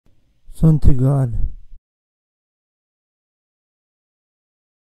Son to God.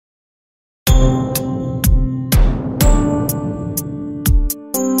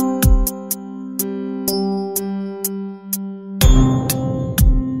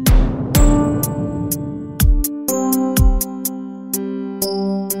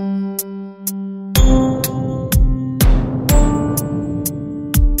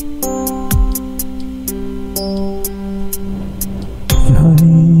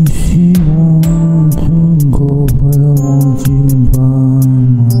 Shawty, she want to go, but I want you by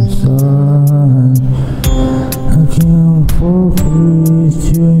my side. I can't fuck with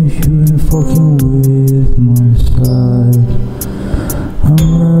you if you ain't fucking with my side. I'm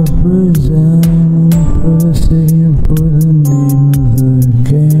representing for the city and for the name of the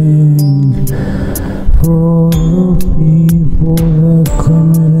gang. For all the people that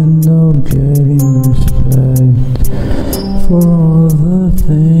claim it and no getting respect. For all the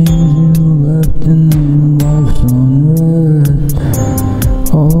things you left in the inbox unread.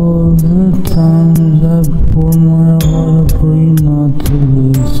 All the times I pour my heart up for you not to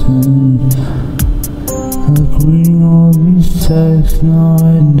listen. Like reading all these texts, now I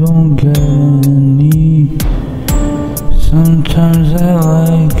don't get any. Sometimes I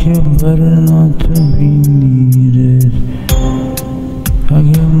like it better not to be needed. I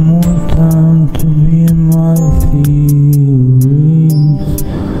get more time to be in my feelings.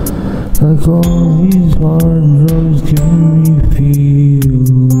 Like all these hard drugs giving me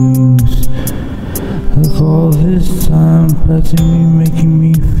feelings. Like all this time passing me, making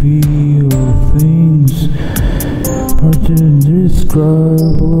me feel things. Hard to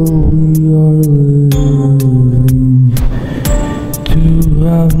describe what we are living. To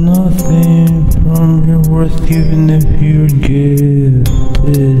have nothing from your worth even if you're gifted.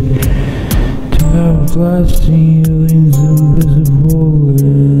 To have glass ceilings, invisible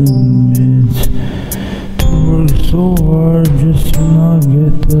limits. To work so hard just to not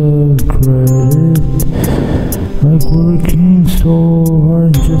get the credit. Like working so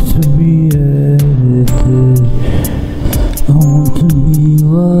hard just to be edited. I want to be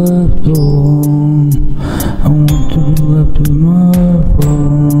left alone. I want to be left with my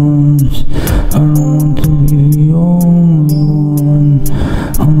problems. I don't want to be the only one.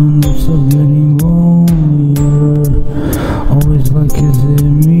 I'm enough of getting lonelier. Always like, is it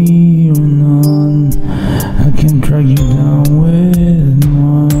me or none? I can't drag you down with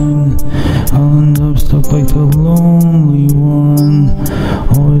mine. I'll end up stuck like the lonely one.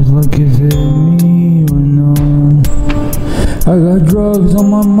 Always like, is it me or none? I got drugs on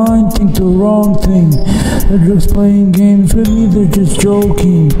my mind, think the wrong thing. The drugs playing games with me, they're just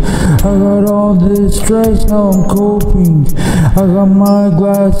joking. I got all this stress, how I'm coping. I got my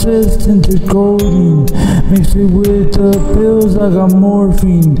glasses tinted coating. Mix it with the pills, I got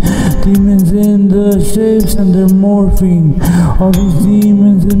morphine. Demons in the shapes and they're morphing. All these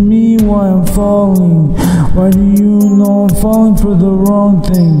demons in me, why I'm falling. Why do you know I'm falling for the wrong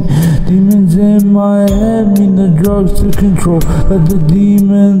thing? Demons in my head mean the drugs to control. Let the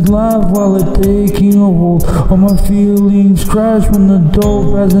demons laugh while it's taking a hold. All my feelings crash when the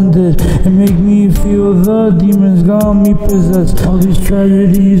dope hasn't hit. It make me feel the demons got me possessed. All these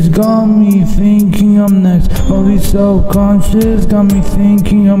tragedies got me thinking I'm next. All these self-conscious got me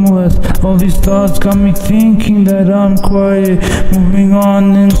thinking I'm less. All these thoughts got me thinking that I'm quiet. Moving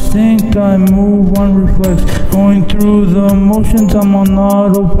on instinct, I move on reflex. Going through the motions, I'm on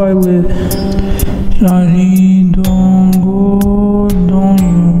autopilot. Shawty, don't go, don't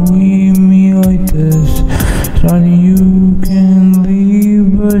you leave me like this. Shawty, you can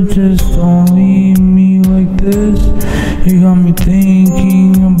leave, but just don't leave me like this. You got me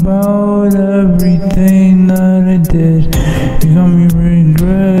thinking about everything that I did. You got me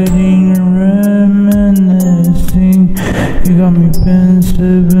regretting and reminiscing. You got me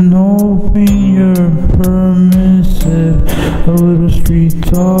pensive and hoping you're permissive. A little street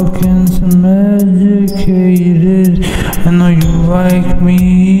talk and some educated. I know you like me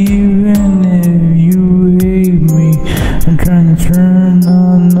even if you hate me. I'm trying to turn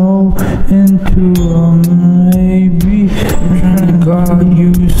a no into a maybe. I'm trying to guide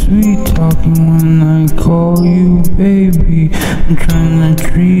you sweet talking when I call you baby. I'm trying to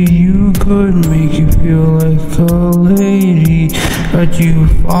treat you good, make you feel like a lady. Got you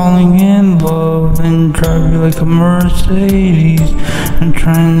falling in love and drive you like a Mercedes. I'm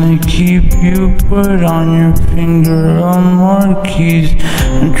trying to keep you put on your finger a marquise.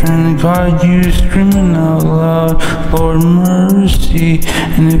 I'm trying to guide you screaming out loud, Lord mercy.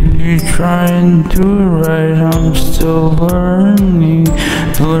 And if you try and do it right, I'm still learning.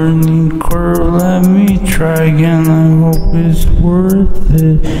 The learning curve, let me try again, I hope it's worth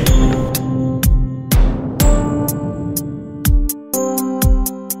it.